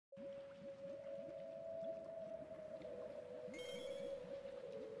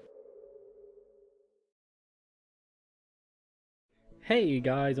Hey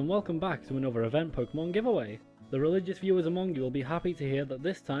guys, and welcome back to another event Pokemon giveaway. The religious viewers among you will be happy to hear that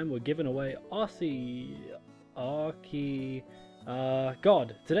this time we're giving away God.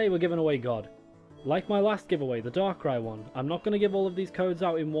 Today we're giving away God. Like my last giveaway, the Darkrai one, I'm not going to give all of these codes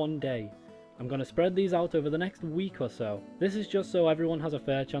out in one day. I'm going to spread these out over the next week or so. This is just so everyone has a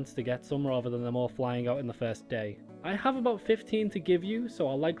fair chance to get some rather than them all flying out in the first day. I have about 15 to give you, so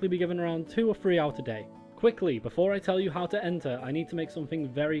I'll likely be giving around 2 or 3 out a day. Quickly, before I tell you how to enter, I need to make something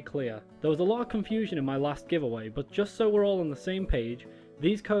very clear. There was a lot of confusion in my last giveaway, but just so we're all on the same page,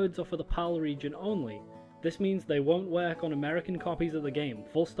 these codes are for the PAL region only. This means they won't work on American copies of the game,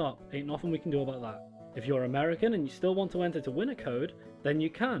 full stop, ain't nothing we can do about that. If you're American and you still want to enter to win a code, then you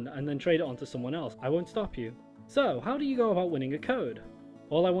can, and then trade it on to someone else, I won't stop you. So, how do you go about winning a code?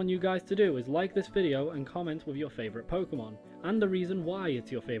 All I want you guys to do is like this video and comment with your favourite Pokemon, and the reason why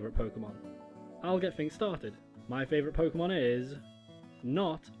it's your favourite Pokemon. I'll get things started. My favourite Pokemon is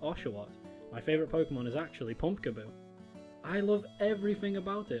not Oshawott. My favourite Pokemon is actually Pumpkaboo. I love everything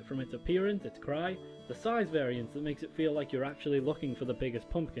about it, from its appearance, its cry, the size variance that makes it feel like you're actually looking for the biggest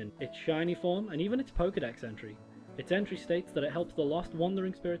pumpkin, its shiny form, and even its Pokédex entry. Its entry states that it helps the lost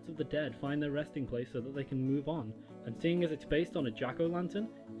wandering spirits of the dead find their resting place so that they can move on, and seeing as it's based on a jack-o'-lantern,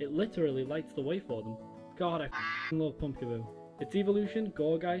 it literally lights the way for them. God, I f***ing love Pumpkaboo. Its evolution,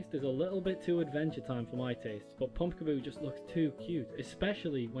 Gourgeist, is a little bit too adventure time for my taste, but Pumpkaboo just looks too cute,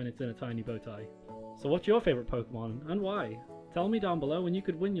 especially when it's in a tiny bow tie. So what's your favourite Pokemon, and why? Tell me down below and you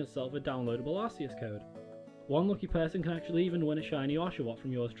could win yourself a downloadable Arceus code. One lucky person can actually even win a shiny Oshawott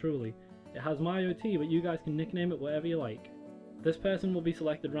from yours truly. It has my OT, but you guys can nickname it whatever you like. This person will be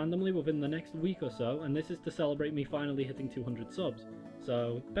selected randomly within the next week or so, and this is to celebrate me finally hitting 200 subs.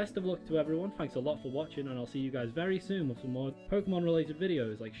 So, best of luck to everyone, thanks a lot for watching, and I'll see you guys very soon with some more Pokemon related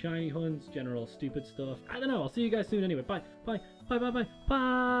videos, like shiny hunts, general stupid stuff. I don't know, I'll see you guys soon anyway. Bye, bye, bye, bye, bye,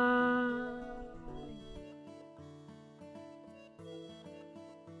 bye!